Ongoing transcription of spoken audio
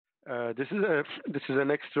This is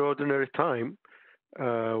an extraordinary time.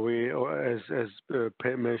 As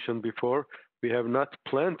mentioned before, we have not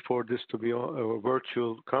planned for this to be a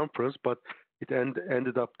virtual conference, but it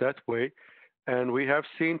ended up that way. And we have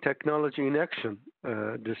seen technology in action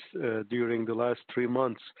during the last 3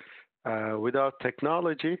 months. Without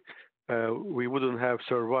technology, we wouldn't have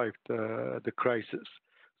survived the crisis.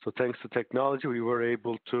 So thanks to technology, we were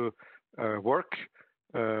able to work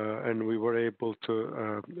and we were able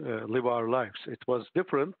to live our lives. It was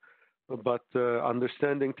different, but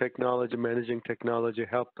understanding technology, managing technology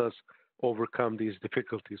helped us overcome these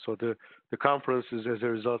difficulties. So the conference is, as a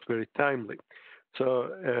result, very timely. So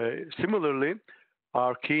similarly,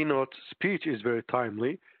 our keynote speech is very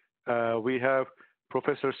timely. We have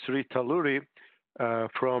Professor Sri Talluri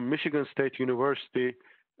from Michigan State University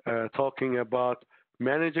talking about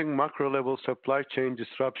managing macro-level supply chain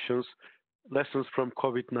disruptions, lessons from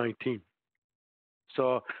COVID-19.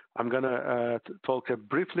 So I'm going to talk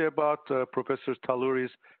briefly about Professor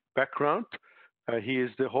Talluri's background. He is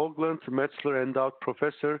the Hoagland-Metzler Endowed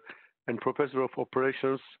Professor and Professor of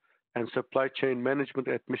Operations and Supply Chain Management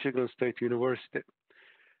at Michigan State University.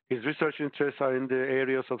 His research interests are in the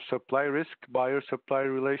areas of supply risk, buyer-supplier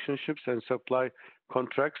relationships and supply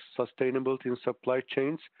contracts, sustainability in supply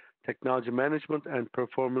chains, technology management, and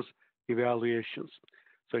performance evaluations.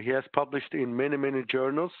 So he has published in many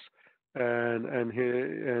journals, and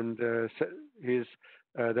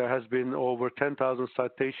there has been over 10,000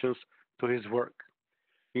 citations to his work.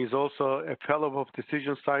 He's also a fellow of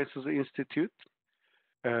Decision Sciences Institute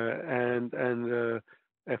and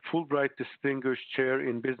a Fulbright Distinguished Chair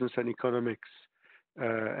in Business and Economics.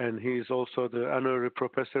 And he is also the Honorary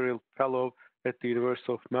Professorial Fellow at the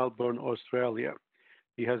University of Melbourne, Australia.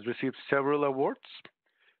 He has received several awards,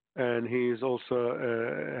 and he is also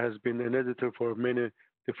has been an editor for many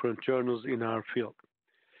different journals in our field.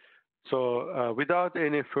 So without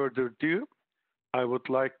any further ado, I would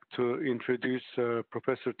like to introduce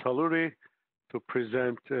Professor Talluri to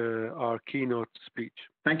present our keynote speech.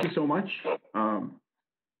 Thank you so much.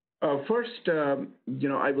 First,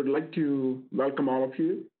 I would like to welcome all of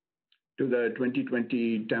you to the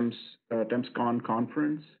 2020 TEMSCON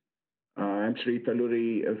conference. I'm Sri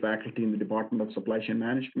Talluri, a faculty in the Department of Supply Chain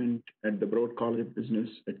Management at the Broad College of Business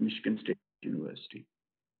at Michigan State University.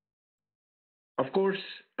 Of course,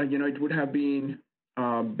 it would have been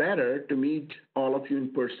better to meet all of you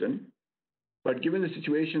in person, but given the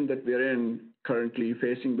situation that we're in currently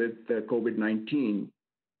facing with COVID-19,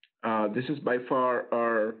 this is by far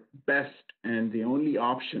our best and the only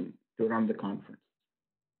option to run the conference.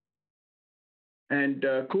 And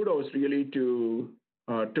kudos really to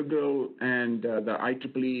Tuggal and the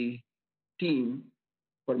IEEE team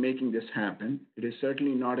for making this happen. It is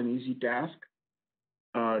certainly not an easy task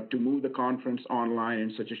to move the conference online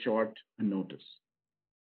in such a short notice.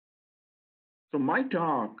 So my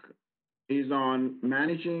talk is on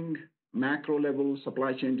managing macro-level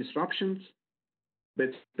supply chain disruptions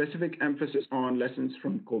with specific emphasis on lessons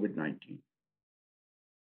from COVID-19.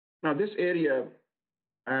 Now, this area,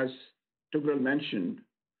 as Tuggal mentioned,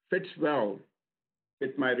 fits well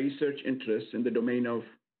with my research interests in the domain of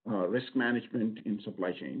risk management in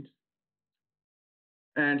supply chains.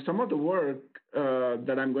 And some of the work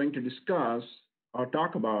that I'm going to discuss or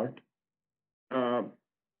talk about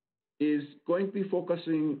is going to be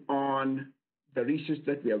focusing on the research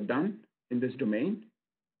that we have done in this domain,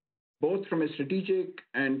 both from a strategic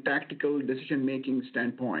and tactical decision-making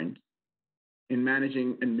standpoint in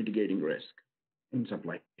managing and mitigating risk in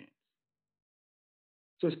supply chains.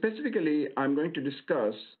 So specifically, I'm going to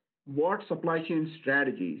discuss what supply chain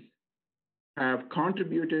strategies have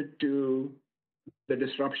contributed to the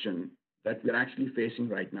disruption that we're actually facing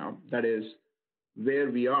right now. That is, where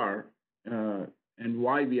we are and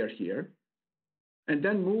why we are here. And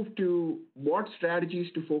then move to what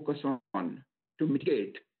strategies to focus on to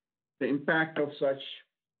mitigate the impact of such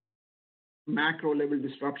macro-level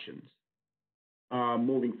disruptions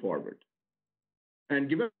moving forward. And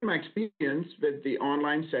given my experience with the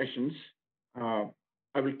online sessions,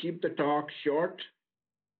 I will keep the talk short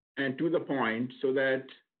and to the point so that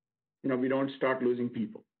we don't start losing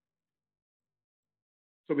people.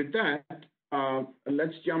 So with that,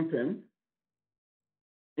 let's jump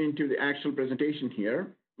into the actual presentation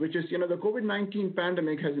here, which is, the COVID-19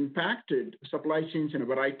 pandemic has impacted supply chains in a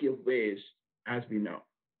variety of ways, as we know.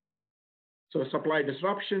 So supply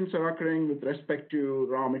disruptions are occurring with respect to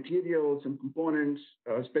raw materials and components,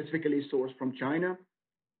 specifically sourced from China.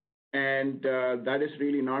 And that is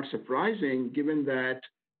really not surprising, given that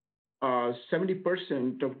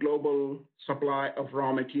 70% of global supply of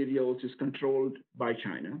raw materials is controlled by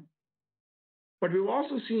China. But we've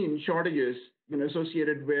also seen shortages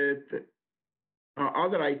associated with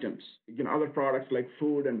other items, other products like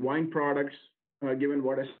food and wine products, given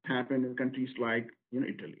what has happened in countries like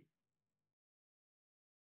Italy.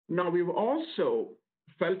 Now, we've also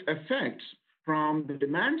felt effects from the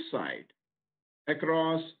demand side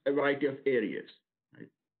across a variety of areas. Right?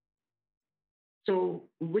 So,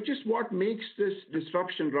 which is what makes this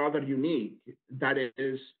disruption rather unique, that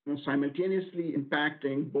is simultaneously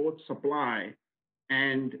impacting both supply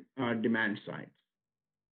and demand sides.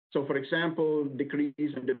 So, for example, decrease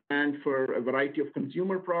in demand for a variety of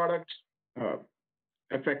consumer products,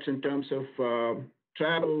 effects in terms of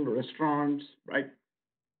travel, restaurants, right?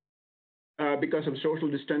 Because of social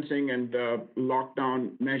distancing and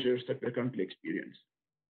lockdown measures that we're currently experiencing.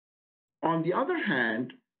 On the other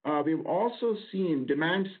hand, we've also seen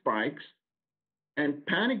demand spikes and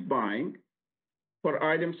panic buying for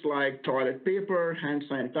items like toilet paper, hand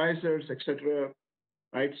sanitizers, etc.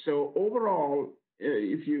 Right? So overall,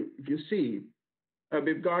 if you see,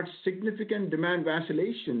 we've got significant demand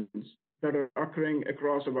vacillations that are occurring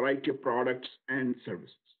across a variety of products and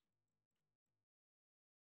services.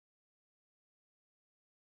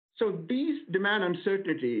 So these demand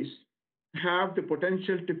uncertainties have the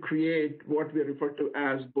potential to create what we refer to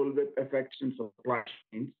as bullwhip effects in supply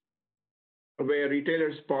chains, where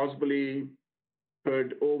retailers possibly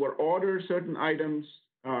could overorder certain items,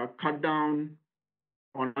 cut down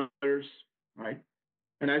on others, right?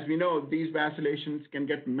 And as we know, these vacillations can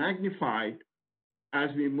get magnified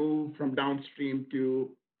as we move from downstream to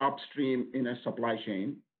upstream in a supply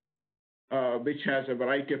chain, which has a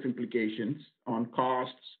variety of implications on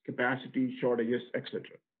costs, capacity, shortages, etc.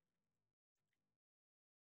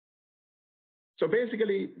 So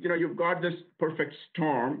basically, you've got this perfect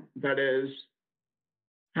storm that is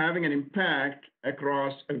having an impact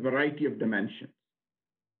across a variety of dimensions.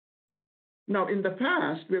 Now, in the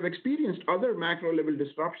past, we have experienced other macro level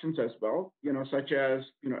disruptions as well, such as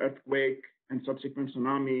earthquake and subsequent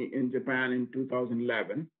tsunami in Japan in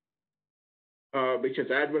 2011, which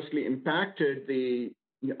has adversely impacted the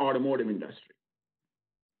automotive industry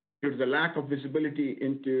due to the lack of visibility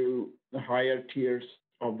into the higher tiers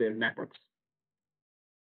of their networks.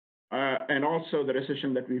 And also the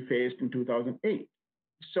recession that we faced in 2008.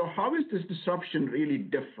 So how is this disruption really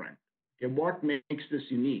different? Okay, what makes this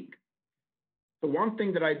unique? The one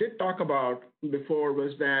thing that I did talk about before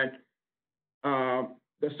was that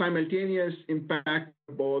the simultaneous impact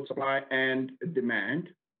of both supply and demand.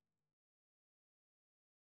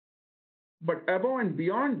 But above and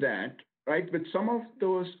beyond that, right, with some of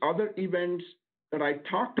those other events that I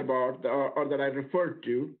talked about or that I referred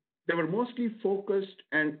to, they were mostly focused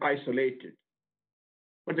and isolated.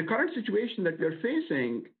 But the current situation that we're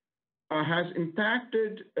facing has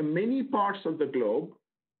impacted many parts of the globe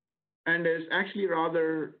and is actually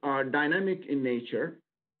rather dynamic in nature,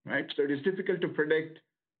 right? So it is difficult to predict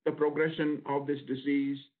the progression of this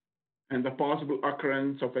disease and the possible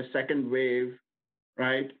occurrence of a second wave,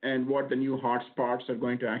 right? And what the new hotspots are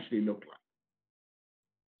going to actually look like.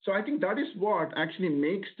 So I think that is what actually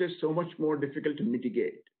makes this so much more difficult to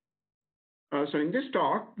mitigate. So in this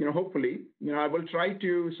talk, hopefully, I will try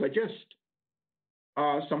to suggest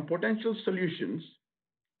some potential solutions.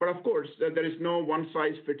 But of course, there is no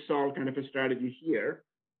one-size-fits-all kind of a strategy here.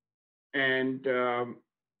 And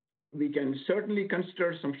we can certainly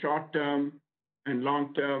consider some short-term and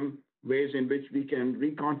long-term ways in which we can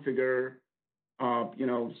reconfigure,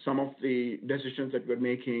 some of the decisions that we're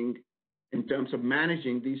making in terms of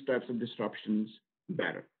managing these types of disruptions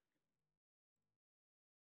better.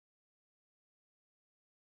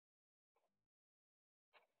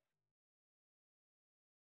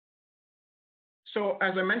 So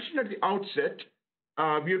as I mentioned at the outset,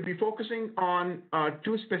 we'll be focusing on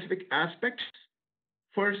two specific aspects.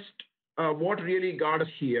 First, what really got us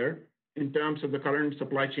here in terms of the current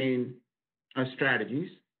supply chain strategies.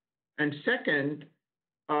 And second,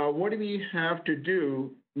 what do we have to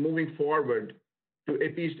do moving forward to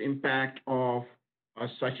appease the impact of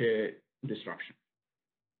such a disruption?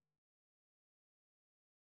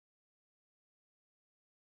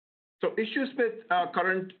 So issues with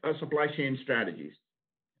current supply chain strategies.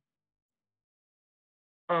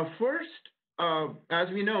 First, as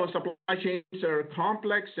we know, supply chains are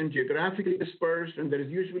complex and geographically dispersed, and there is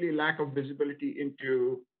usually lack of visibility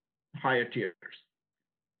into higher tiers,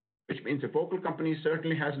 which means a focal company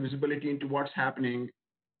certainly has visibility into what's happening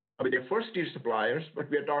with their first tier suppliers, but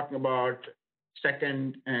we are talking about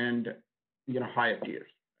second and higher tiers.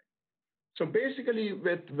 So basically,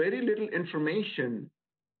 with very little information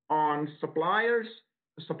on suppliers,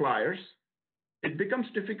 it becomes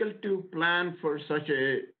difficult to plan for such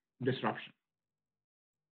a disruption.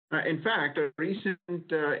 In fact, a recent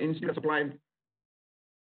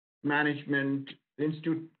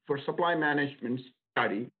Institute for Supply Management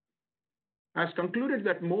study has concluded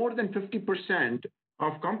that more than 50%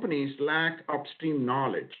 of companies lack upstream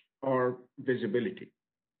knowledge or visibility.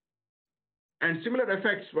 And similar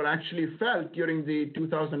effects were actually felt during the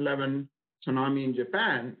 2011 tsunami in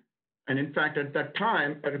Japan. And in fact, at that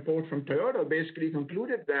time, a report from Toyota basically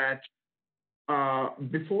concluded that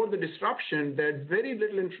before the disruption, they had very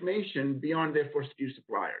little information beyond their first-tier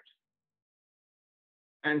suppliers.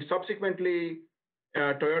 And subsequently,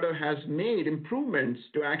 Toyota has made improvements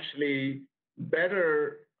to actually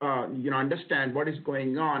better understand what is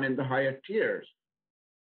going on in the higher tiers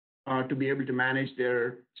to be able to manage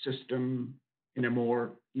their system in a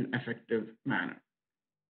more effective manner.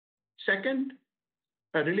 Second,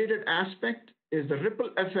 a related aspect is the ripple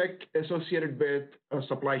effect associated with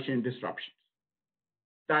supply chain disruptions.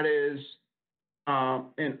 That is,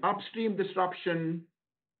 an upstream disruption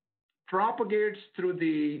propagates through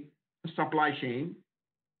the supply chain,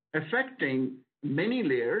 affecting many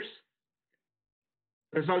layers,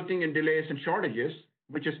 resulting in delays and shortages,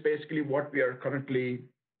 which is basically what we are currently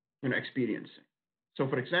experiencing. So,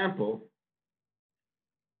 for example,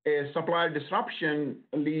 a supplier disruption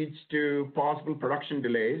leads to possible production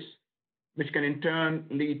delays, which can in turn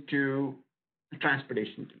lead to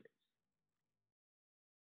transportation delays.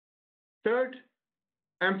 Third,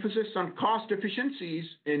 emphasis on cost efficiencies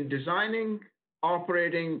in designing,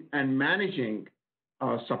 operating, and managing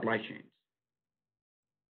supply chains.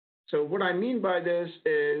 So what I mean by this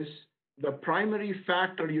is the primary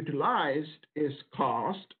factor utilized is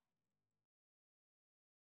cost,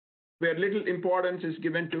 where little importance is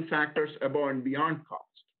given to factors above and beyond cost,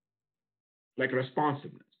 like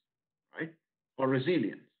responsiveness, right, or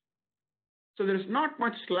resilience. So there's not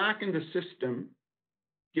much slack in the system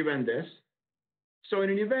given this. So in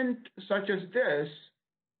an event such as this,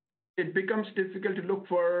 it becomes difficult to look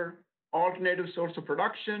for alternative source of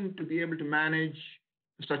production to be able to manage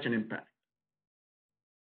such an impact.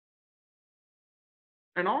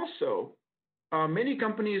 And also, many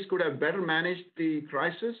companies could have better managed the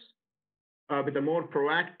crisis with a more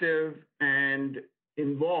proactive and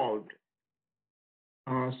involved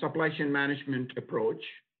supply chain management approach.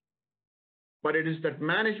 But it is that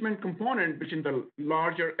management component within the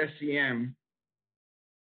larger SCM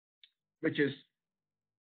which is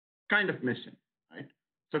kind of missing, right?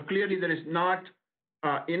 So clearly there is not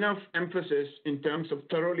enough emphasis in terms of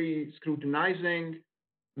thoroughly scrutinizing,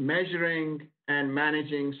 measuring, and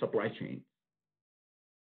managing supply chain.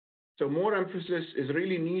 So more emphasis is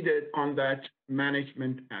really needed on that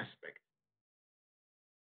management aspect.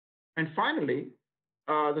 And finally,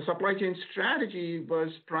 the supply chain strategy was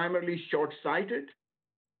primarily short-sighted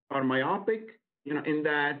or myopic, in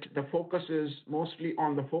that the focus is mostly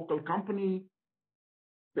on the focal company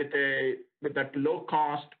with that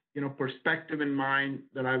low-cost, perspective in mind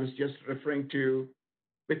that I was just referring to,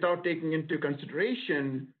 without taking into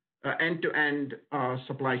consideration end-to-end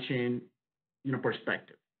supply chain,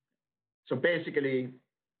 perspective. So basically,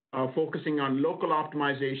 focusing on local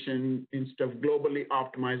optimization instead of globally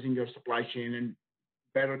optimizing your supply chain and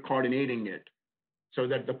better coordinating it so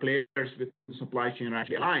that the players with the supply chain are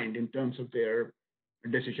actually aligned in terms of their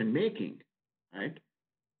decision-making, right?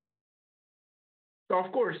 So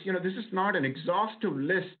of course, this is not an exhaustive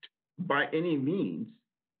list by any means,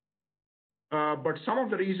 but some of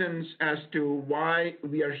the reasons as to why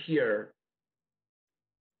we are here,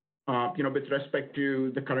 with respect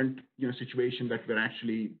to the current, situation that we're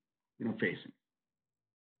actually, facing.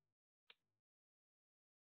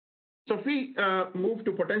 So if we move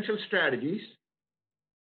to potential strategies,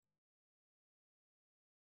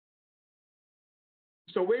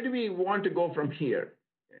 so where do we want to go from here?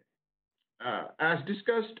 As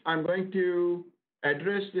discussed, I'm going to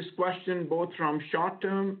address this question both from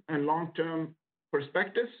short-term and long-term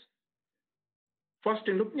perspectives. First,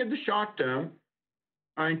 in looking at the short-term,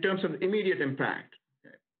 in terms of immediate impact,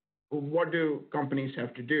 okay, what do companies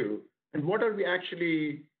have to do? And what are we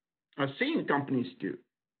actually seeing companies do?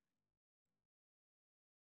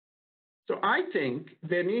 So I think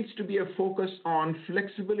there needs to be a focus on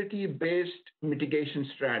flexibility-based mitigation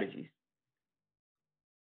strategies.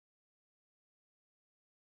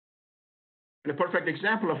 And a perfect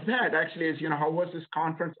example of that actually is, how was this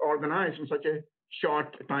conference organized in such a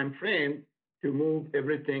short time frame to move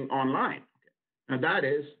everything online? Now that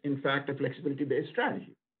is, in fact, a flexibility-based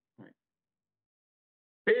strategy. Right?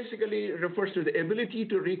 Basically, it refers to the ability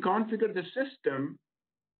to reconfigure the system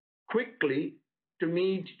quickly to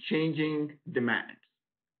meet changing demands.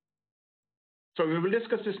 So we will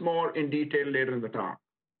discuss this more in detail later in the talk.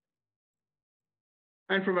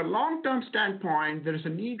 And from a long-term standpoint, there is a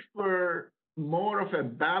need for more of a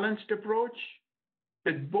balanced approach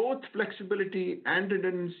with both flexibility and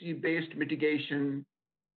redundancy-based mitigation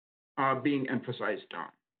being emphasized on.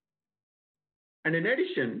 And in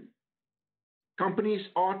addition, companies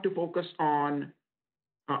ought to focus on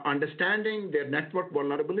understanding their network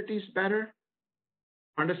vulnerabilities better,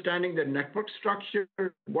 understanding their network structure,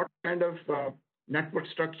 what kind of network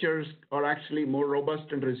structures are actually more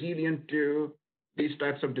robust and resilient to these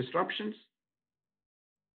types of disruptions,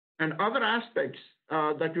 and other aspects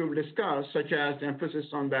that we will discuss, such as the emphasis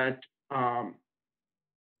on that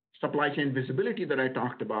supply chain visibility that I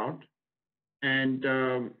talked about, and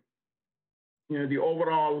the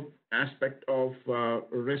overall aspect of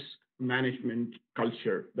risk management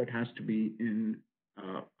culture that has to be in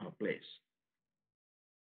place.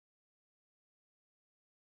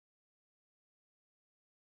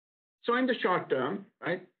 So in the short term,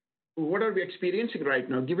 right, what are we experiencing right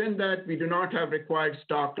now? Given that we do not have required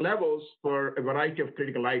stock levels for a variety of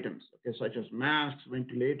critical items, okay, such as masks,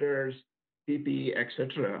 ventilators, PPE,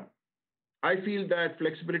 etc., I feel that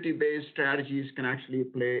flexibility-based strategies can actually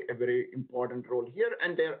play a very important role here,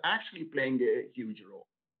 and they're actually playing a huge role.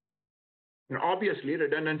 And obviously,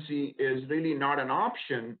 redundancy is really not an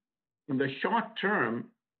option in the short term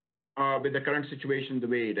with the current situation the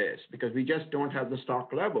way it is, because we just don't have the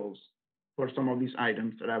stock levels for some of these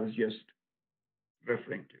items that I was just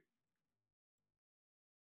referring to.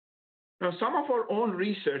 Now, some of our own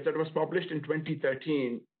research that was published in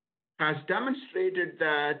 2013 has demonstrated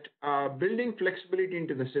that building flexibility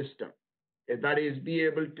into the system, that is, be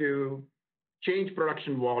able to change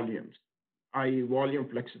production volumes, i.e. volume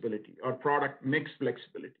flexibility or product mix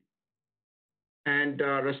flexibility, and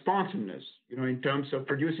responsiveness, in terms of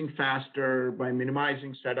producing faster by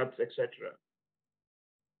minimizing setups, etc.,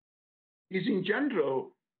 is in general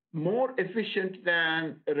more efficient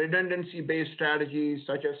than redundancy-based strategies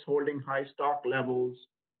such as holding high stock levels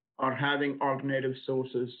or having alternative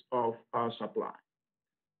sources of supply.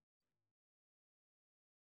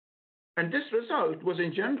 And this result was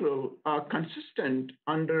in general consistent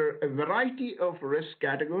under a variety of risk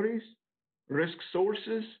categories, risk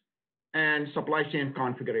sources, and supply chain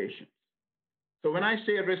configurations. So when I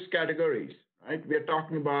say risk categories, right, we are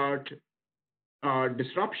talking about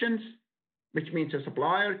disruptions, which means a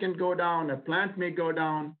supplier can go down, a plant may go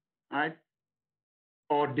down, right?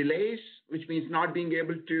 Or delays, which means not being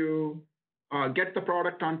able to get the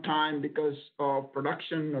product on time because of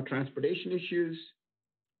production or transportation issues,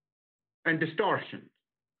 and distortion,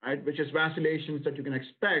 right, which is vacillations that you can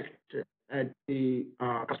expect at the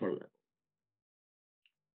customer level.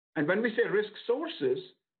 And when we say risk sources,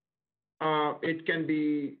 it can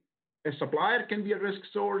be a supplier can be a risk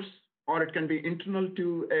source, or it can be internal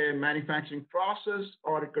to a manufacturing process,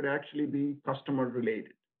 or it could actually be customer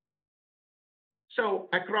related. So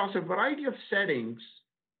across a variety of settings,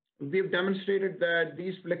 we've demonstrated that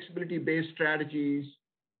these flexibility-based strategies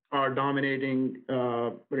are dominating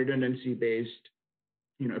redundancy-based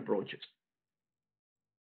approaches.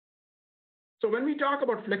 So when we talk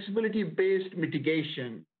about flexibility-based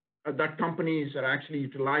mitigation that companies are actually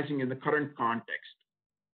utilizing in the current context,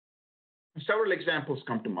 several examples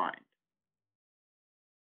come to mind.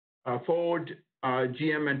 Ford,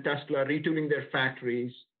 GM, and Tesla retooling their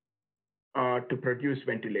factories to produce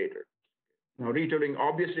ventilators. Now, retooling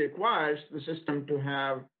obviously requires the system to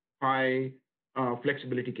have high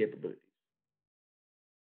flexibility capabilities.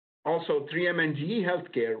 Also, 3M and GE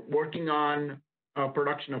Healthcare working on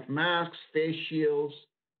production of masks, face shields,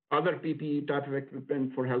 other PPE type of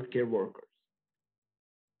equipment for healthcare workers.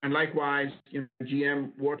 And likewise,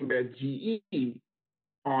 GM working with GE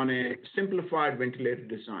on a simplified ventilator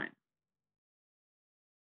design.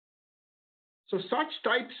 So such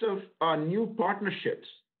types of new partnerships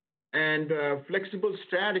and flexible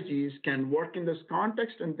strategies can work in this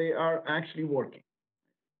context, and they are actually working.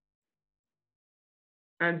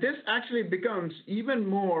 And this actually becomes even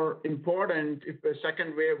more important if a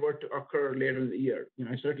second wave were to occur later in the year.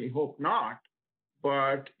 I certainly hope not,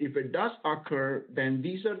 but if it does occur, then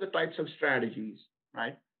these are the types of strategies,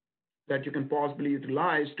 right, that you can possibly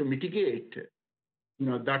utilize to mitigate,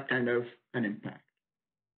 that kind of an impact.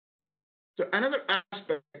 So another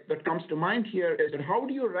aspect that comes to mind here is that how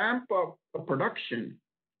do you ramp up a production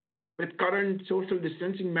with current social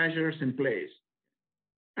distancing measures in place?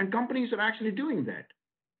 And companies are actually doing that.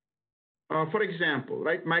 For example,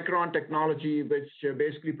 right, Micron Technology, which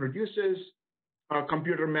basically produces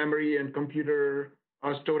computer memory and computer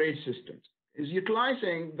storage systems, is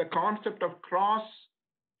utilizing the concept of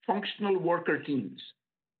cross-functional worker teams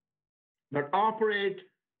that operate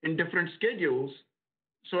in different schedules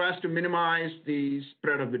so as to minimize the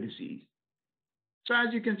spread of the disease. So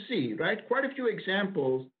as you can see, right, quite a few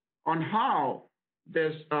examples on how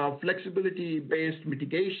this flexibility-based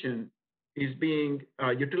mitigation is being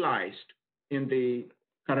utilized in the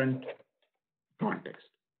current context.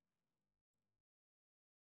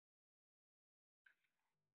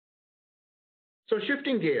 So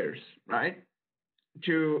shifting gears, right,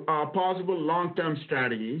 to possible long-term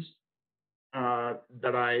strategies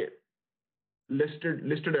that I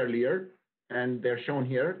listed earlier, and they're shown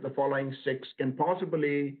here. The following 6 can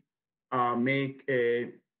possibly make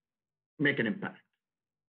an impact.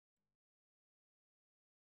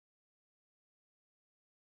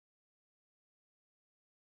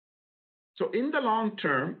 So in the long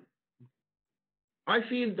term, I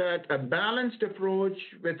feel that a balanced approach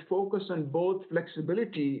with focus on both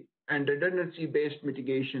flexibility and redundancy-based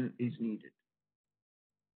mitigation is needed.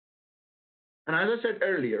 And as I said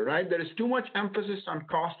earlier, right, there is too much emphasis on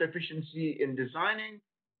cost efficiency in designing,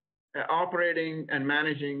 operating, and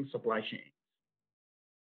managing supply chains.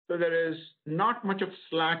 So there is not much of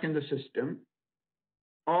slack in the system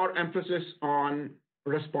or emphasis on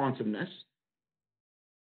responsiveness.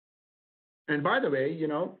 And by the way, you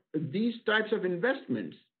know, these types of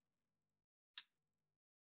investments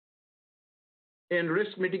in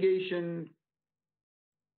risk mitigation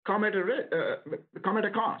come at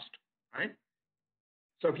a cost, right?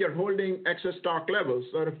 So if you're holding excess stock levels,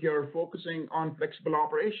 or if you're focusing on flexible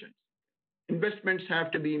operations, investments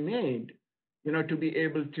have to be made, you know, to be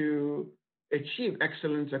able to achieve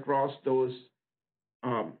excellence across those,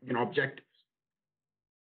 objectives.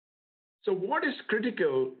 So what is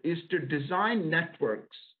critical is to design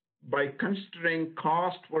networks by considering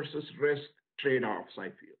cost versus risk trade-offs, I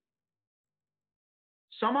feel.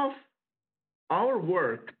 Some of our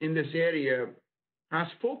work in this area has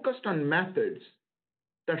focused on methods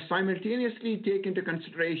that simultaneously take into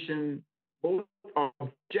consideration both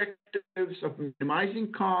objectives of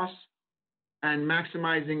minimizing costs and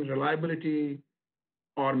maximizing reliability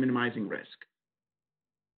or minimizing risk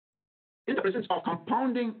in the presence of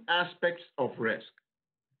compounding aspects of risk.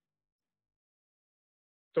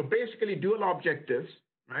 So basically dual objectives,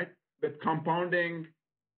 right, with compounding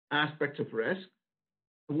aspects of risk.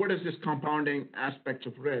 What is this compounding aspects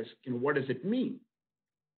of risk, and what does it mean?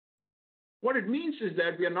 What it means is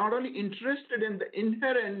that we are not only interested in the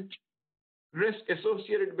inherent risk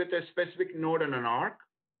associated with a specific node on an arc.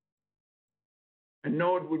 A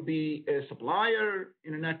node would be a supplier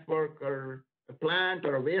in a network, or a plant,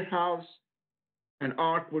 or a warehouse. An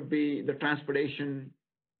arc would be the transportation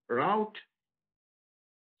route.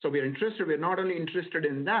 So we're not only interested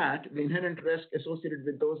in that, the inherent risk associated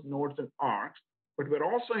with those nodes and arcs, but we're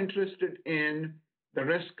also interested in the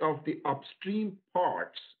risk of the upstream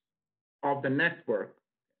parts of the network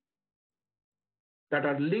that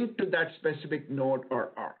are linked to that specific node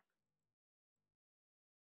or arc.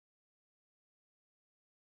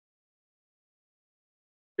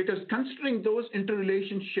 Because considering those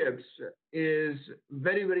interrelationships is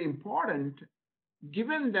very, very important,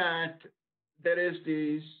 given that there is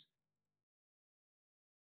the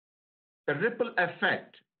ripple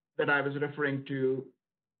effect that I was referring to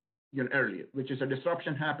earlier, which is a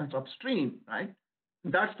disruption happens upstream, right?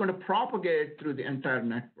 That's going to propagate through the entire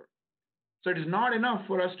network. So it is not enough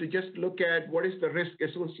for us to just look at what is the risk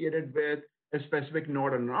associated with a specific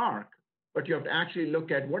node on an arc, but you have to actually look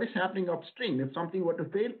at what is happening upstream. If something were to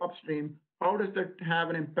fail upstream, how does that have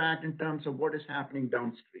an impact in terms of what is happening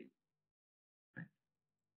downstream? Right?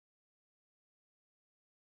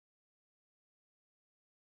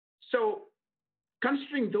 So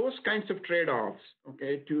considering those kinds of trade-offs,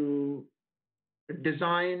 okay, to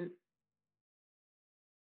design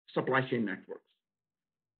supply chain networks.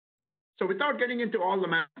 So without getting into all the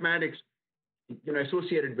mathematics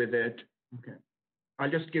associated with it, okay,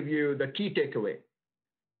 I'll just give you the key takeaway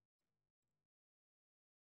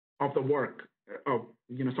of the work, of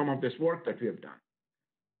some of this work that we have done.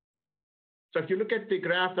 So if you look at the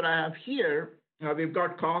graph that I have here, we've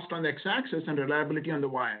got cost on the x-axis and reliability on the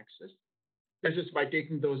y-axis. This is by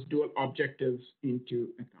taking those dual objectives into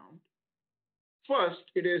account. First,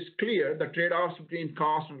 it is clear the trade-offs between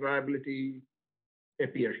cost and reliability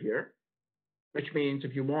appear here, which means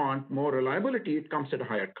if you want more reliability, it comes at a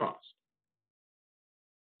higher cost.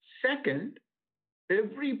 Second,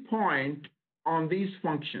 every point on these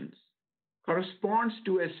functions corresponds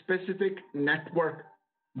to a specific network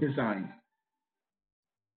design.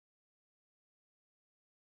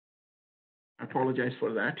 I apologize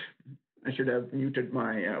for that. I should have muted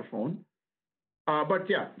my phone. But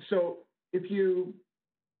yeah, so if you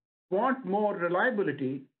want more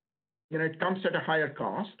reliability, it comes at a higher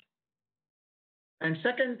cost. And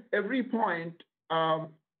second, every point, on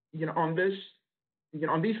this,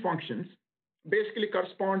 on these functions, basically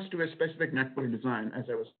corresponds to a specific network design, as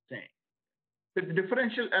I was saying, with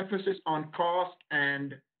differential emphasis on cost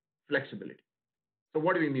and flexibility. So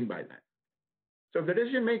what do we mean by that? So if the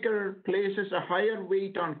decision maker places a higher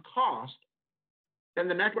weight on cost, then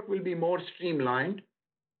the network will be more streamlined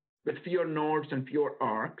with fewer nodes and fewer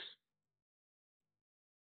arcs.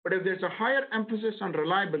 But if there's a higher emphasis on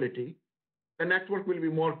reliability, the network will be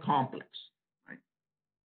more complex, right?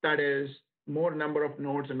 That is, more number of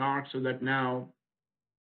nodes and arcs, so that now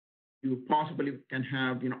you possibly can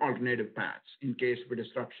have alternative paths in case of a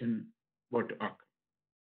disruption were to occur.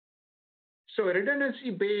 So a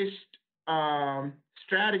redundancy-based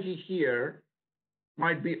strategy here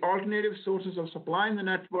might be alternative sources of supply in the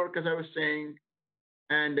network, as I was saying,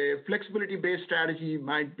 and a flexibility-based strategy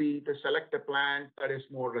might be to select a plan that is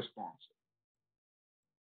more responsive.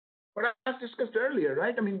 But as discussed earlier,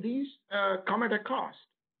 right? I mean, these come at a cost.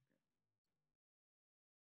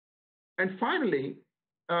 And finally,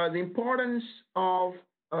 the importance of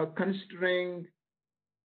considering,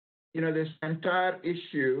 this entire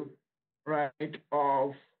issue, right,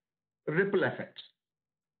 of ripple effects.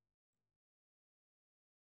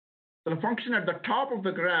 So the function at the top of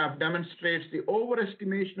the graph demonstrates the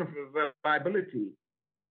overestimation of reliability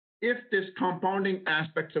if these compounding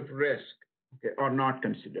aspects of risk are not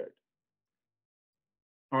considered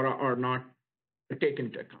or are not taken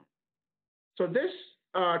into account. So this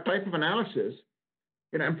type of analysis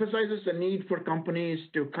emphasizes the need for companies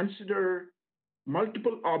to consider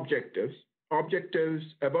multiple objectives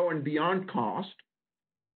above and beyond cost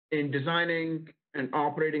in designing and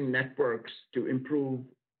operating networks to improve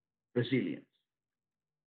resilience.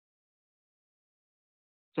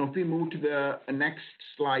 So if we move to the next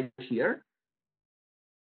slide here,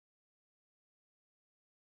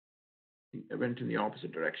 I went in the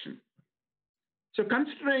opposite direction. So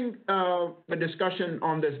considering the discussion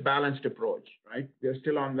on this balanced approach, right? We're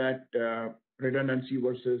still on that redundancy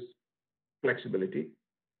versus flexibility.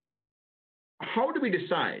 How do we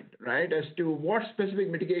decide, right, as to what specific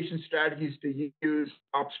mitigation strategies to use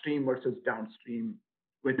upstream versus downstream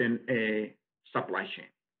within a supply chain?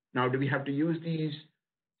 Now, do we have to use these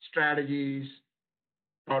strategies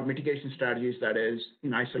or mitigation strategies, that is,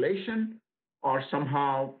 in isolation, or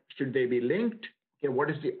somehow should they be linked? Okay,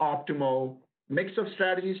 what is the optimal mix of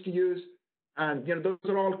strategies to use? And those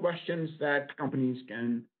are all questions that companies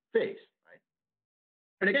can face, right?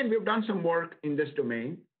 And again, we've done some work in this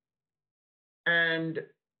domain, and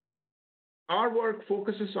our work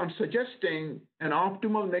focuses on suggesting an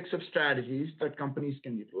optimal mix of strategies that companies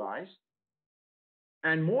can utilize.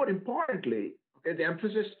 And more importantly, the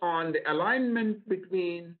emphasis on the alignment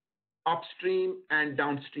between upstream and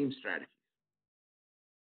downstream strategies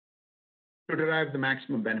to derive the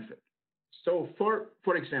maximum benefit. So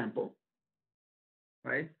for example,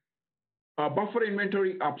 right, buffer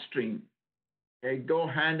inventory upstream, go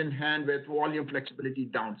hand in hand with volume flexibility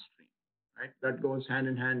downstream, right? That goes hand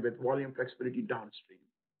in hand with volume flexibility downstream,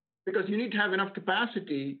 because you need to have enough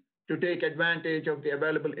capacity to take advantage of the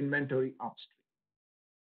available inventory upstream.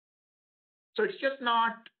 So it's just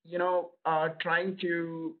not, trying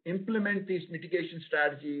to implement these mitigation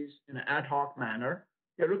strategies in an ad hoc manner.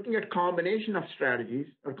 You're looking at combination of strategies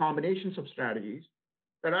or combinations of strategies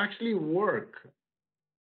that actually work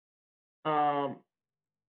for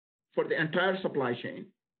the entire supply chain.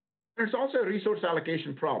 And it's also a resource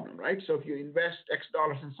allocation problem, right? So if you invest X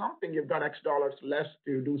dollars in something, you've got X dollars less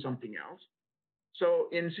to do something else. So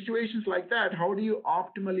in situations like that, how do you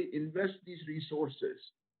optimally invest these resources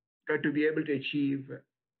to be able to achieve,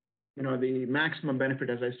 the maximum benefit,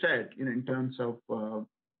 as I said, in terms of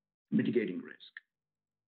mitigating risk?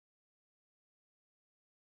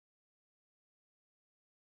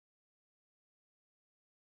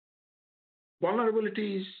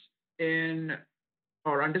 Vulnerabilities in,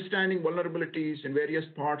 or understanding vulnerabilities in various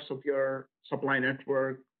parts of your supply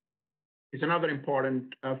network is another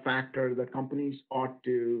important factor that companies ought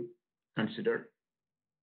to consider.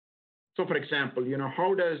 So for example,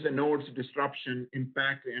 how does a node's disruption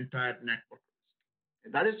impact the entire network?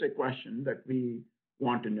 That is a question that we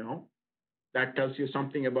want to know. That tells you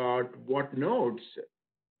something about what nodes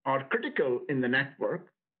are critical in the network,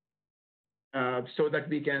 so that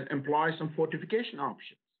we can employ some fortification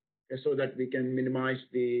options, so that we can minimize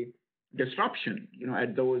the disruption,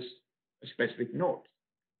 at those specific nodes.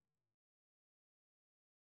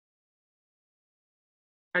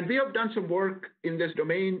 And we have done some work in this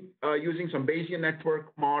domain using some Bayesian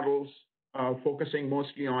network models, focusing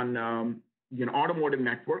mostly on automotive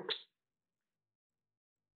networks.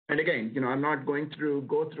 And again, I'm not going to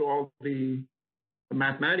go through all the the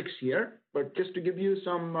mathematics here, but just to give you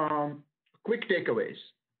some quick takeaways.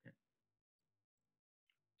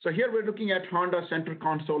 So here we're looking at Honda Center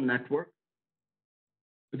Console network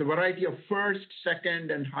with a variety of first, second,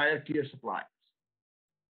 and higher tier suppliers.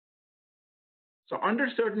 So under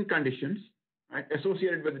certain conditions, right,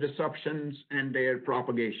 associated with disruptions and their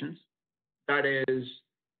propagations, that is,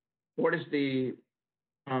 what is the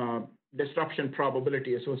disruption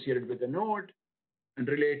probability associated with the node and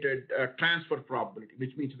related transfer probability,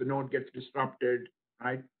 which means the node gets disrupted,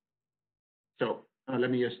 right? So let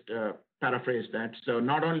me just paraphrase that. So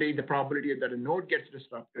not only the probability that a node gets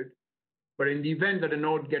disrupted, but in the event that a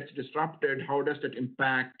node gets disrupted, how does that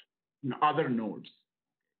impact other nodes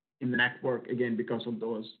in the network, again, because of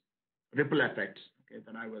those ripple effects, okay,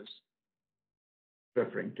 that I was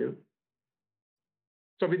referring to.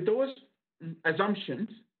 So with those assumptions,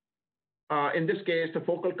 in this case, the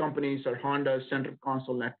focal companies are Honda's central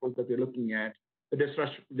console network that we're looking at. The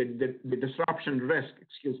disruption risk,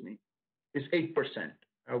 is 8%,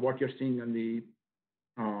 what you're seeing on the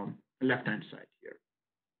left-hand side here.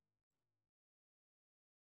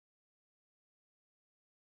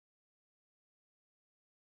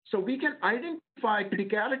 So we can identify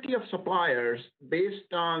criticality of suppliers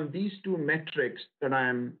based on these two metrics that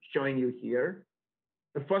I'm showing you here.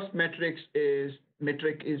 The first metric is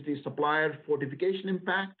the supplier fortification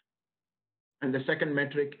impact, and the second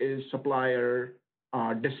metric is supplier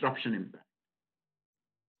disruption impact,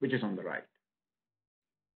 which is on the right.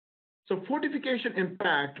 So fortification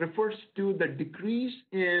impact refers to the decrease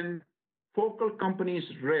in focal companies'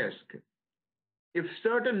 risk if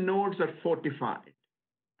certain nodes are fortified,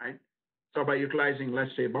 right? So by utilizing,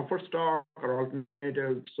 let's say, buffer stock or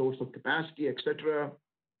alternative source of capacity, et cetera,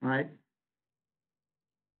 right?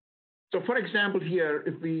 So for example, here,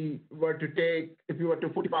 if we were to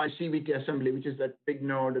fortify CVT assembly, which is that big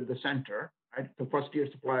node at the center, right, the first tier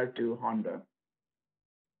supplier to Honda,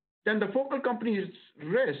 then the focal company's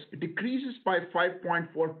risk decreases by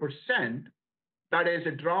 5.4%. That is,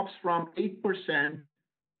 it drops from 8%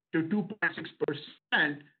 to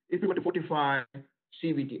 2.6% if you were to fortify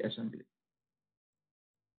CVT assembly.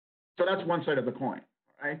 So that's one side of the coin,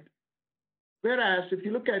 right? Whereas if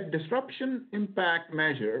you look at disruption impact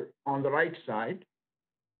measure on the right side,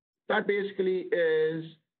 that basically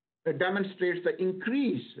demonstrates the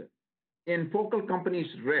increase in focal company's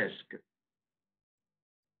risk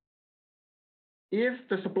if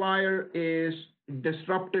the supplier is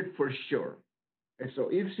disrupted for sure. And so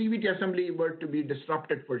if CVT assembly were to be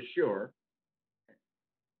disrupted for sure,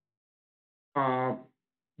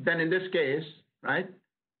 then in this case, right,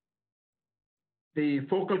 the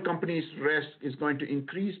focal company's risk is going to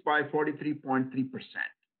increase by 43.3%.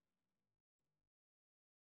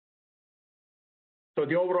 So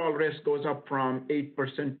the overall risk goes up from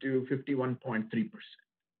 8% to 51.3%.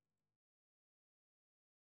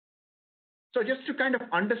 So just to kind of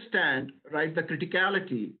understand, right, the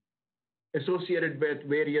criticality associated with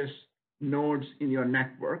various nodes in your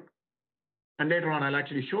network, and later on I'll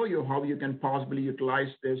actually show you how you can possibly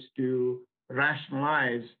utilize this to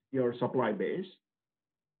rationalize your supply base.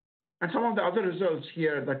 And some of the other results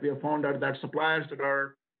here that we have found are that suppliers that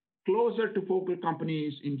are closer to focal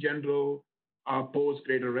companies in general pose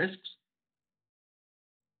greater risks.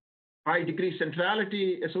 High degree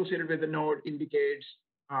centrality associated with the node indicates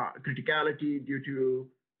criticality due to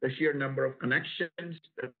the sheer number of connections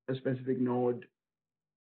that a specific node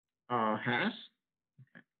has.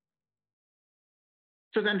 Okay.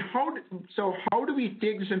 So then how do we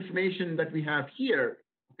take this information that we have here,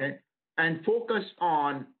 okay, and focus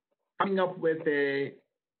on coming up with a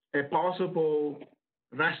possible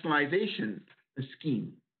rationalization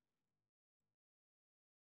scheme?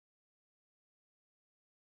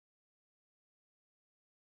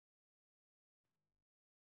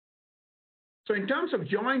 So in terms of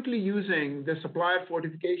jointly using the supplier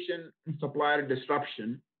fortification and supplier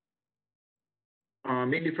disruption,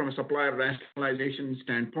 mainly from a supplier rationalization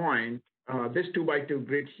standpoint, this 2x2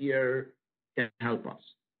 grid here can help us.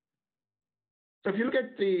 So if you look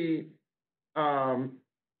at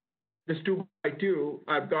this 2x2,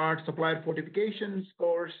 I've got supplier fortification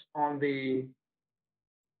scores on the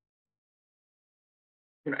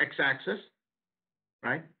x-axis,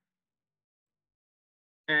 right?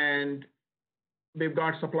 And we've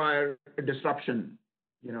got supplier disruption,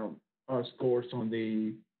 scores on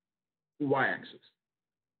the y-axis.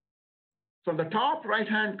 So in the top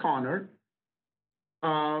right-hand corner,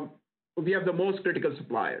 we have the most critical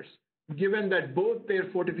suppliers, given that both their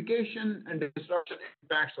fortification and disruption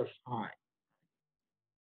impacts are high.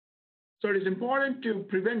 So it is important to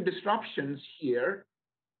prevent disruptions here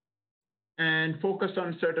and focus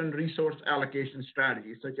on certain resource allocation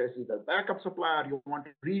strategies, such as either backup supplier, you want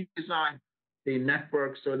to redesign the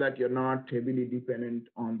network so that you're not heavily dependent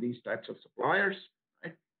on these types of suppliers.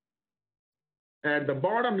 Right? At the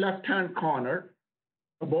bottom left-hand corner,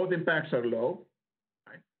 both impacts are low.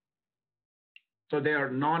 Right? So they are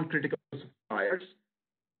non-critical suppliers.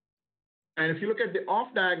 And if you look at the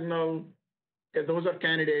off-diagonal, those are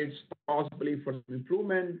candidates possibly for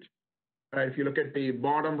improvement. Right? If you look at the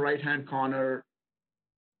bottom right-hand corner,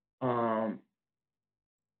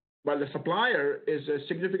 while the supplier is a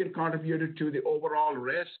significant contributor to the overall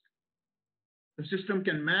risk, the system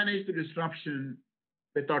can manage the disruption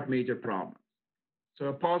without major problems. So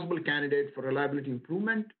a possible candidate for reliability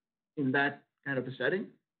improvement in that kind of a setting.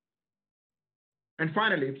 And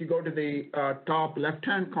finally, if you go to the top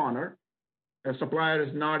left-hand corner, a supplier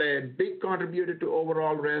is not a big contributor to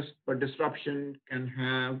overall risk, but disruption can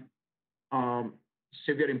have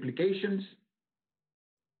severe implications.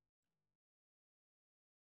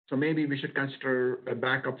 So maybe we should consider a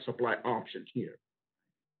backup supply option here.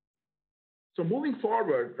 So moving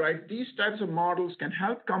forward, right, these types of models can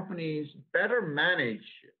help companies better manage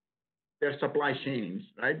their supply chains,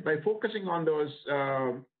 right, by focusing on those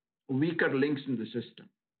weaker links in the system.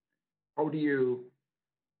 How do you,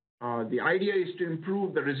 the idea is to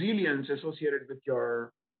improve the resilience associated with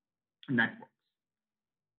your networks.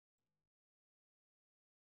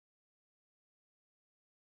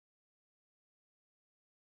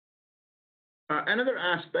 Another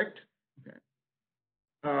aspect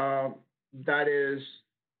that is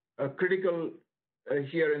critical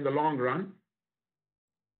here in the long run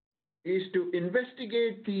is to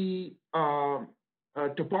investigate the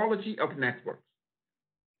topology of networks.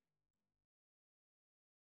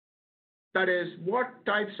 That is, what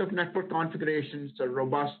types of network configurations are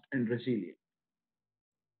robust and resilient?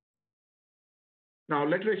 Now,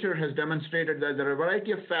 literature has demonstrated that there are a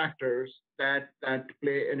variety of factors that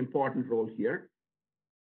play an important role here.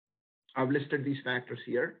 I've listed these factors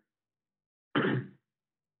here.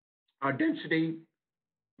 Density,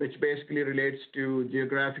 which basically relates to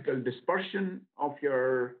geographical dispersion of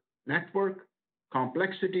your network.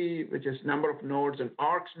 Complexity, which is number of nodes and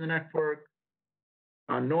arcs in the network.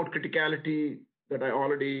 Node criticality that I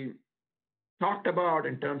already talked about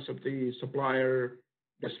in terms of the supplier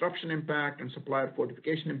disruption impact and supplier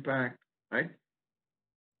fortification impact, right?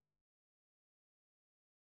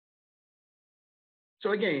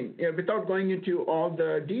 So again, without going into all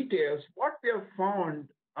the details, what we have found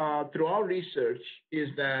through our research is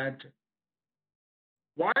that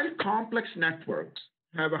while complex networks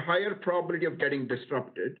have a higher probability of getting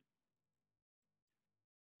disrupted,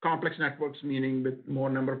 complex networks meaning with more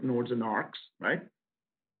number of nodes and arcs, right?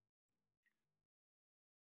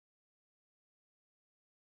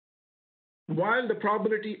 While the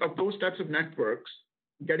probability of those types of networks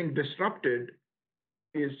getting disrupted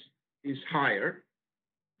is higher,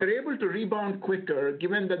 they're able to rebound quicker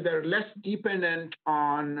given that they're less dependent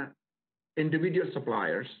on individual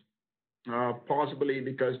suppliers, possibly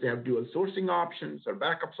because they have dual sourcing options or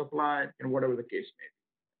backup supply, and whatever the case may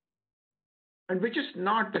be. And which is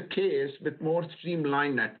not the case with more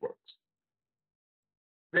streamlined networks,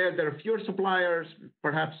 where there are fewer suppliers,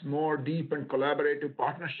 perhaps more deep and collaborative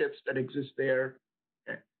partnerships that exist there.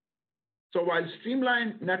 Okay. So while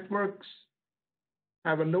streamlined networks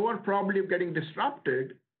have a lower probability of getting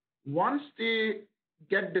disrupted, once they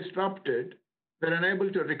get disrupted, they're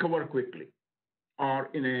unable to recover quickly or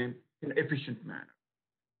in an efficient manner.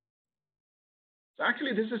 So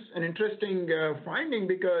actually, this is an interesting finding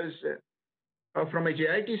because from a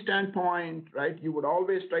JIT standpoint, right, you would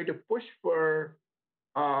always try to push for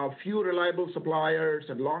few reliable suppliers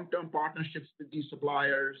and long-term partnerships with these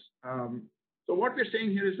suppliers. So what we're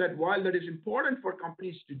saying here is that while that is important for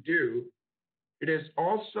companies to do, it is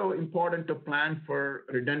also important to plan for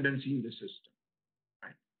redundancy in the system.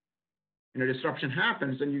 Right? When a disruption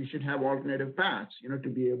happens, then you should have alternative paths, to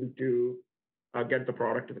be able to get the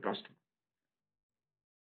product to the customer.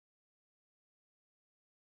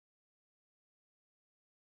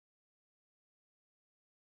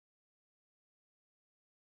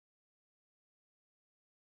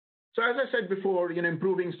 So as I said before,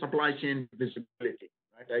 improving supply chain visibility.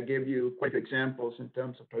 Right? I gave you quite examples in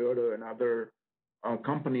terms of Toyota and other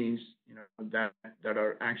companies, that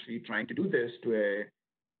are actually trying to do this to a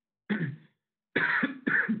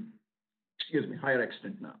excuse me, higher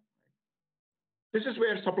extent now. This is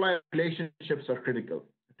where supplier relationships are critical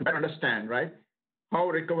to better understand, right, how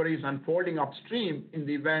recovery is unfolding upstream in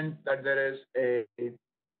the event that there is a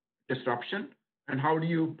disruption, and how do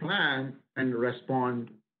you plan and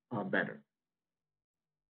respond better.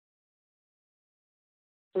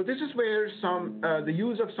 So this is where the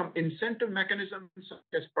use of some incentive mechanisms such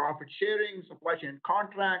as profit sharing, supply chain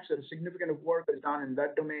contracts, and significant work is done in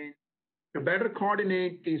that domain to better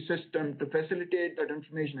coordinate the system to facilitate that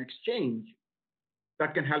information exchange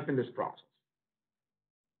that can help in this process.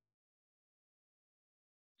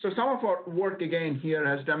 So some of our work again here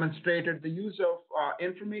has demonstrated the use of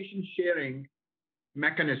information sharing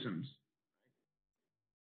mechanisms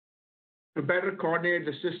to better coordinate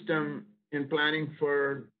the system in planning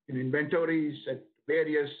for inventories at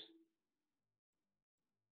various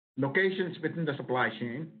locations within the supply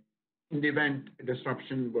chain in the event a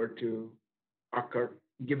disruption were to occur,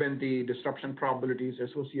 given the disruption probabilities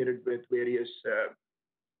associated with various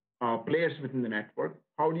players within the network.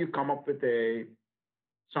 How do you come up with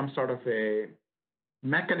some sort of a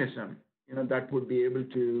mechanism that would be able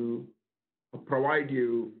to provide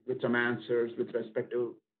you with some answers with respect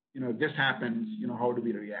to this happens, how do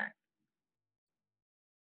we react?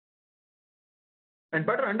 And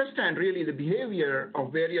better understand really the behavior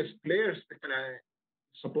of various players within a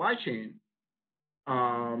supply chain,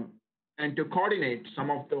 and to coordinate some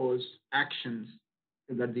of those actions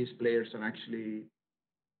that these players are actually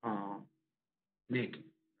making.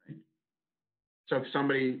 Right? So if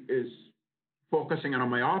somebody is focusing on a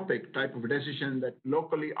myopic type of a decision that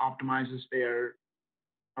locally optimizes their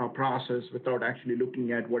process without actually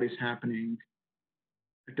looking at what is happening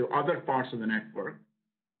to other parts of the network,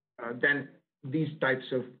 then these types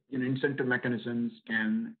of incentive mechanisms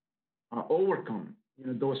can overcome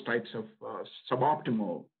those types of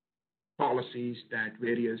suboptimal policies that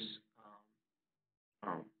various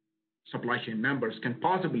supply chain members can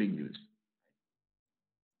possibly use.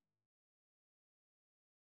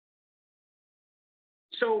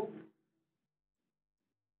 So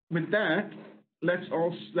with that, let's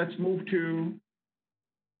move to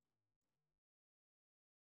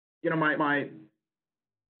my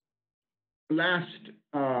last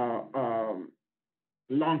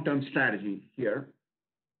long-term strategy here.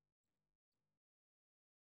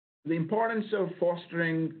 The importance of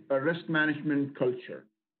fostering a risk management culture.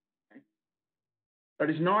 Okay? That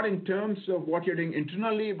is not in terms of what you're doing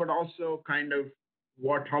internally, but also kind of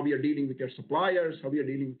how you're dealing with your suppliers, how you're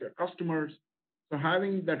dealing with your customers. So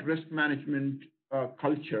having that risk management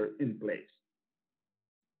culture in place.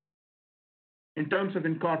 In terms of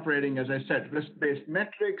incorporating, as I said, risk-based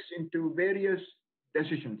metrics into various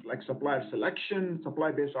decisions like supplier selection,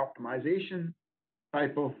 supply-based optimization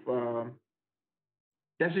type of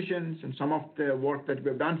decisions, and some of the work that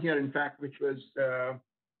we've done here, in fact, which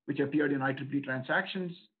appeared in IEEE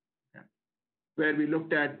Transactions, where we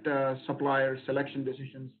looked at supplier selection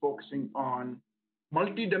decisions focusing on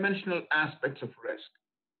multidimensional aspects of risk.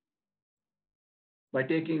 By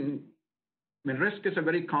taking, risk is a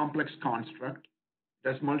very complex construct.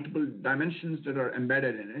 There's multiple dimensions that are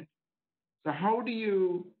embedded in it. So how do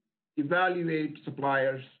you evaluate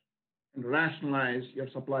suppliers and rationalize your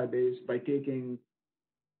supply base by taking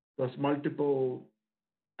those multiple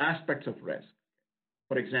aspects of risk?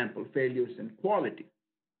 For example, failures in quality,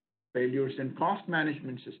 failures in cost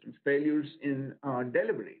management systems, failures in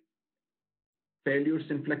delivery, failures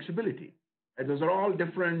in flexibility. And those are all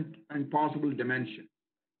different and possible dimensions.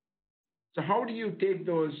 So how do you take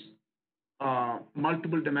those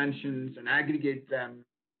multiple dimensions and aggregate them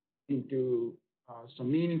into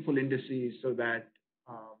some meaningful indices so that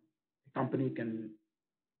the company can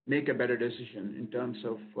make a better decision in terms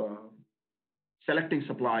of selecting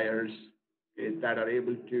suppliers that are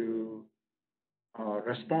able to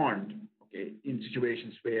respond in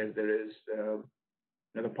situations where there is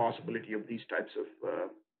the possibility of these types of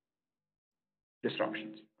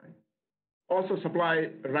disruptions. Right? Also, supply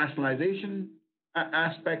rationalization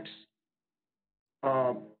aspects,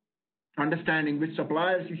 understanding which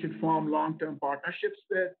suppliers you should form long-term partnerships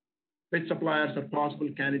with, which suppliers are possible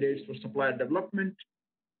candidates for supplier development,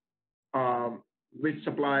 which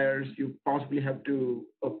suppliers you possibly have to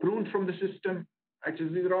prune from the system. Actually,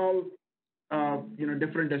 these are all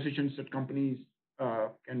different decisions that companies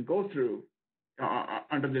can go through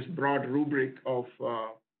under this broad rubric of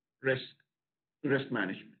risk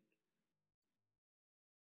management.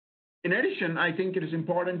 In addition, I think it is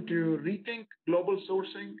important to rethink global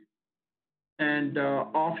sourcing and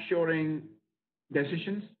offshoring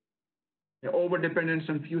decisions. The overdependence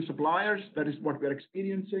on few suppliers, that is what we're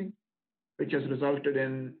experiencing, which has resulted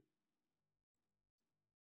in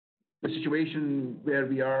the situation where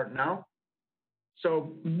we are now.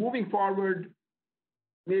 So moving forward,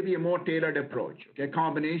 maybe a more tailored approach, a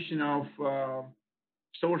combination of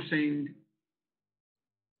sourcing,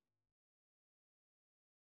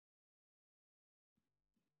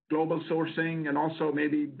 global sourcing, and also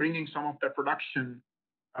maybe bringing some of that production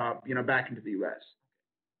back into the U.S.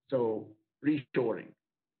 So reshoring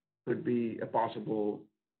could be a possible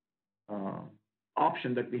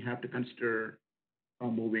option that we have to consider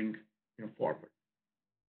moving forward.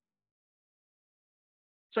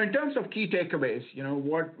 So in terms of key takeaways,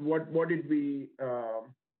 what did we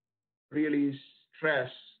really stress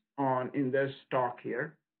on in this talk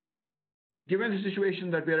here? Given the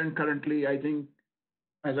situation that we are in currently, I think,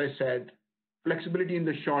 as I said, flexibility in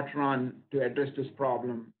the short run to address this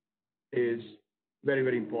problem is very,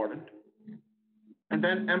 very important. And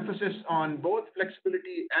then emphasis on both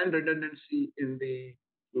flexibility and redundancy in the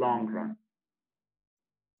long run.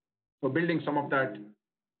 So building some of that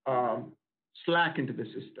slack into the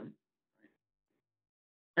system.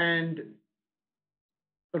 And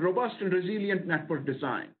a robust and resilient network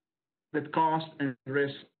design with cost and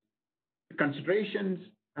risk considerations,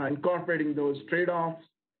 incorporating those trade-offs,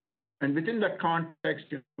 and within that context,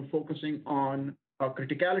 focusing on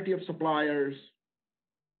criticality of suppliers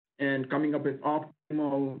and coming up with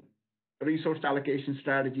optimal resource allocation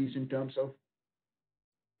strategies in terms of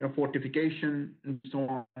fortification and so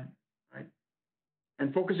on, right?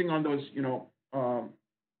 And focusing on those,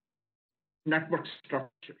 network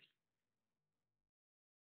structures.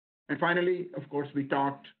 And finally, of course, we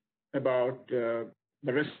talked about the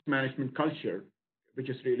risk management culture, which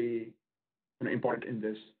is really important in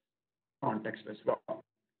this context as well.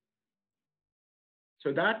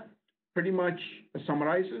 So that pretty much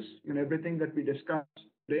summarizes everything that we discussed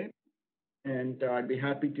today. And I'd be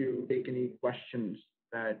happy to take any questions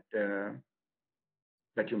that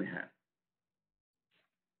you may have.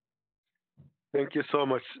 Thank you so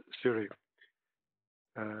much, Siri.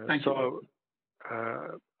 Thank you.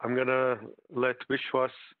 I'm going to let Vishwas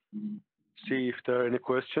see if there are any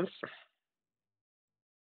questions.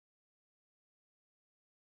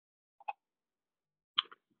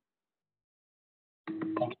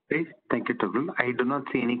 Okay, thank you, Talluri. I do not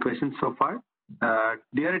see any questions so far.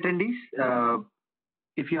 Dear attendees,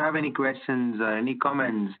 if you have any questions or any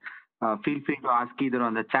comments, feel free to ask either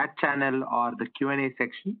on the chat channel or the Q&A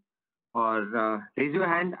section, or raise your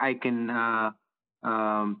hand. I can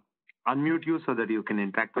unmute you so that you can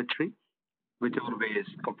interact with Sri, whichever way is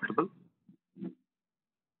comfortable.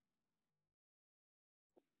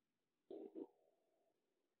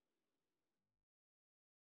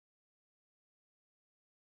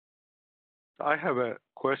 I have a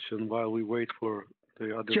question while we wait for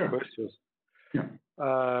the other questions. Yeah.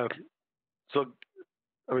 So,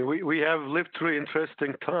 I mean, we have lived through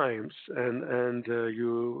interesting times, and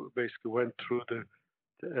you basically went through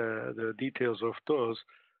the details of those.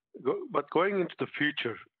 But going into the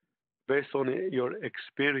future, based on your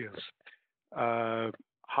experience,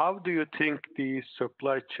 how do you think the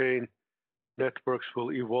supply chain networks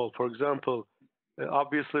will evolve? For example,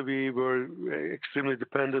 obviously we were extremely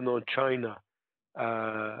dependent on China.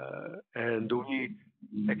 And do we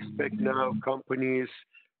expect now companies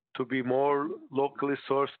to be more locally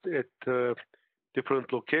sourced at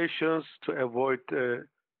different locations to avoid a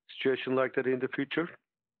situation like that in the future?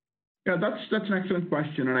 Yeah, that's an excellent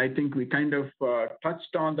question, and I think we kind of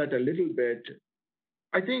touched on that a little bit.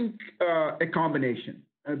 I think a combination,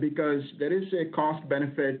 because there is a cost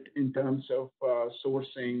benefit in terms of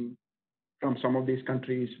sourcing from some of these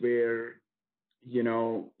countries where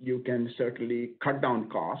you can certainly cut down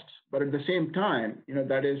costs, but at the same time,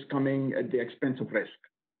 that is coming at the expense of risk.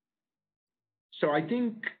 So I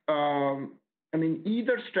think,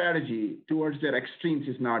 either strategy towards their extremes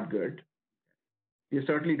is not good. You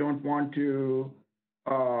certainly don't want to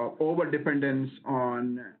over-dependence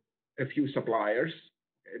on a few suppliers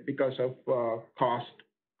because of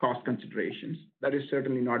cost considerations. That is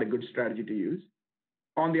certainly not a good strategy to use.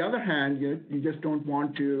 On the other hand, you just don't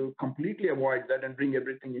want to completely avoid that and bring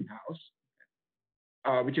everything in-house,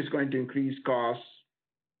 which is going to increase costs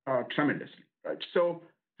tremendously, right? So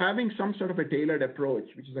having some sort of a tailored approach,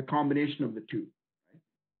 which is a combination of the two,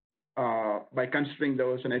 right? By considering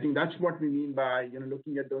those, and I think that's what we mean by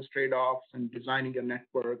looking at those trade-offs and designing your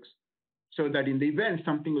networks, so that in the event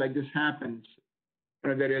something like this happens,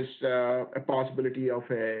 there is a possibility of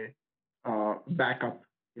a backup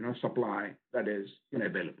supply that is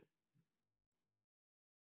available.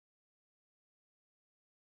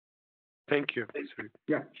 Thank you.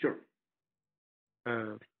 Yeah, sure.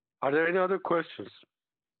 Are there any other questions?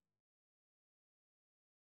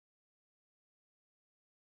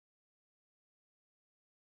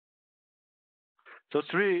 So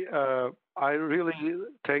Sri, I really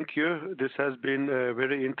thank you. This has been a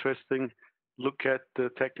very interesting look at the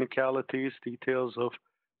technicalities, details of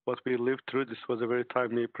what we lived through. This was a very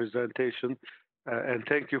timely presentation. And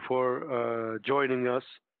thank you for joining us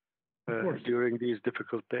during these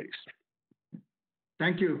difficult days.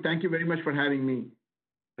 Thank you. Thank you very much for having me.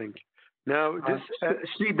 Thank you. Now,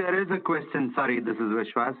 Sri, there is a question. Sorry, this is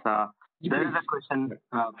Vishwas. There is a question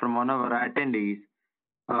from one of our attendees.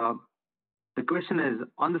 The question is,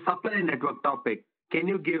 on the supply network topic, can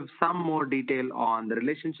you give some more detail on the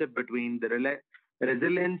relationship between the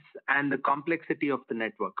resilience and the complexity of the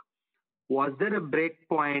network? Was there a break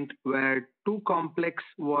point where too complex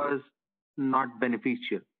was not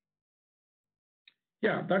beneficial?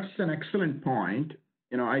 Yeah, that's an excellent point.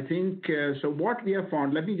 I think, so what we have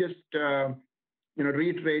found, let me just,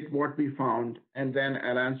 reiterate what we found, and then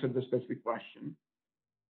I'll answer the specific question.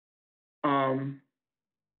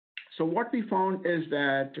 So what we found is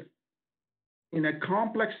that in a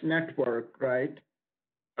complex network, right,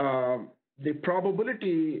 the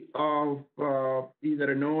probability of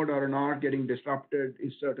either a node or an arc getting disrupted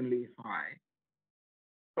is certainly high.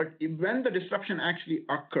 But when the disruption actually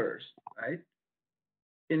occurs, right,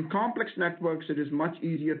 in complex networks, it is much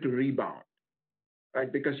easier to rebound, right,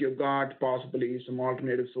 because you've got possibly some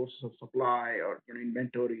alternative sources of supply or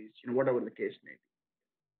inventories, whatever the case may be.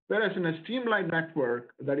 Whereas in a streamlined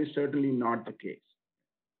network, that is certainly not the case.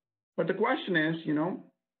 But the question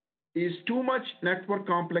is too much network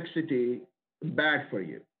complexity bad for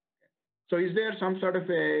you? So is there some sort of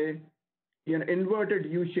an inverted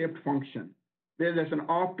U-shaped function where there's an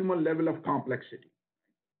optimal level of complexity?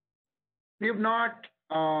 We have not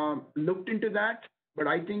looked into that, but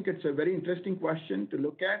I think it's a very interesting question to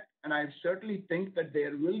look at. And I certainly think that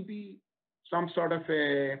there will be some sort of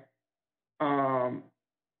a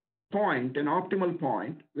point, an optimal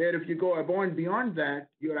point, where if you go above and beyond that,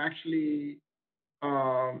 you're actually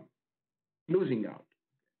losing out.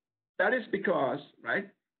 That is because, right,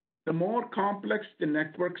 the more complex the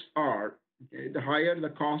networks are, okay, the higher the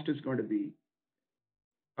cost is going to be.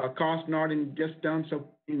 Cost not in just terms of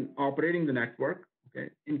in operating the network, okay,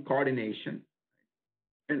 in coordination,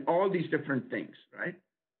 and all these different things, right?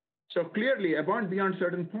 So clearly, above and beyond a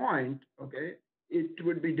certain point, okay, it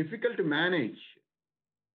would be difficult to manage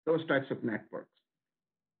those types of networks.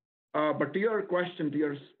 But to your question, to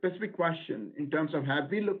your specific question, in terms of have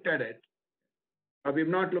we looked at it, we've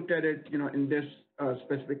not looked at it, in this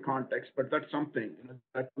specific context, but that's something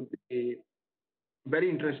that would be very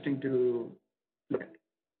interesting to look at.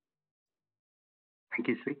 Thank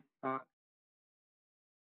you, Sri.